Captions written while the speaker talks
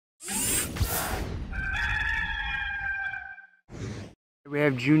We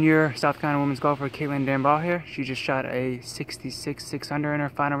have junior South Carolina women's golfer Katelyn Dambaugh here. She just shot a 66 6-under in her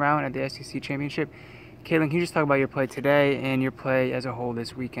final round at the SEC Championship. Katelyn, can you just talk about your play today and your play as a whole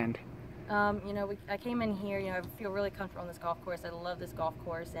this weekend? I came in here, I feel really comfortable on this golf course. I love this golf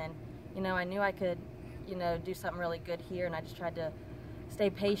course, and, I knew I could, do something really good here, and I just tried to stay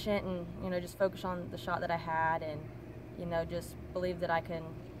patient and, just focus on the shot that I had and, just believe that I can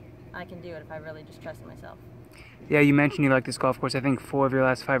do it if I really just trust in myself. Yeah, you mentioned you like this golf course. I think 4 of your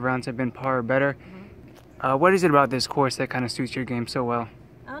last 5 rounds have been par or better. Mm-hmm. What is it about this course that kind of suits your game so well?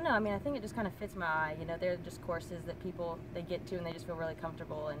 I don't know. I think it just kind of fits my eye. They're just courses that they get to and they just feel really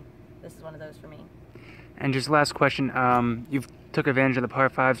comfortable, and this is one of those for me. And just last question, you've took advantage of the par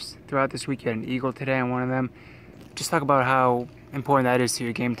 5s throughout this week. You had an eagle today on one of them. Just talk about how important that is to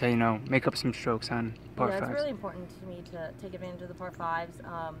your game to, make up some strokes on par 5s. Yeah, it's really important to me to take advantage of the par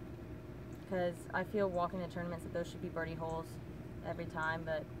 5s because I feel walking into tournaments that those should be birdie holes every time.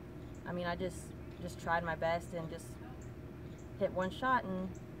 But, I just tried my best and just hit one shot and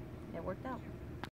it worked out.